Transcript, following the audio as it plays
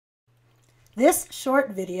This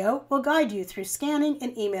short video will guide you through scanning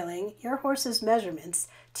and emailing your horse's measurements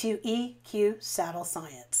to EQ Saddle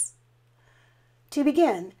Science. To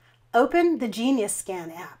begin, open the Genius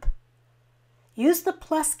Scan app. Use the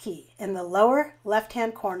plus key in the lower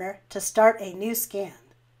left-hand corner to start a new scan.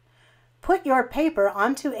 Put your paper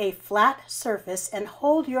onto a flat surface and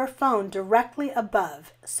hold your phone directly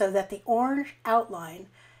above so that the orange outline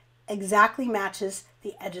exactly matches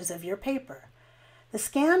the edges of your paper. The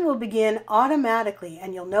scan will begin automatically,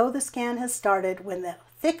 and you'll know the scan has started when the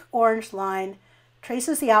thick orange line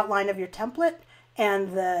traces the outline of your template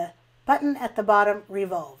and the button at the bottom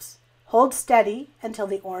revolves. Hold steady until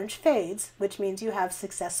the orange fades, which means you have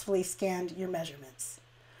successfully scanned your measurements.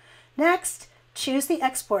 Next, choose the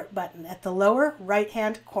Export button at the lower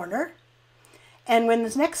right-hand corner. And when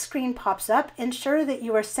the next screen pops up, ensure that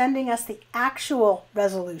you are sending us the actual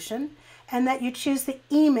resolution and that you choose the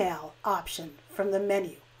email option from the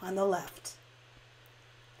menu on the left.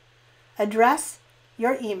 Address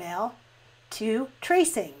your email to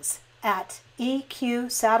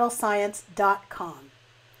tracings@eqsaddlescience.com.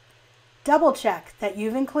 Double check that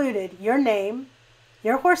you've included your name,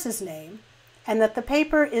 your horse's name, and that the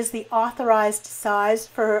paper is the authorized size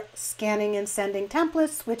for scanning and sending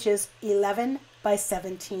templates, which is 11 by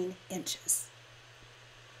 17 inches.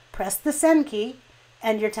 Press the send key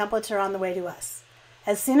and your templates are on the way to us.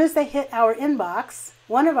 As soon as they hit our inbox,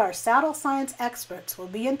 one of our Saddle Science experts will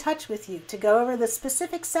be in touch with you to go over the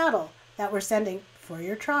specific saddle that we're sending for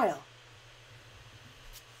your trial.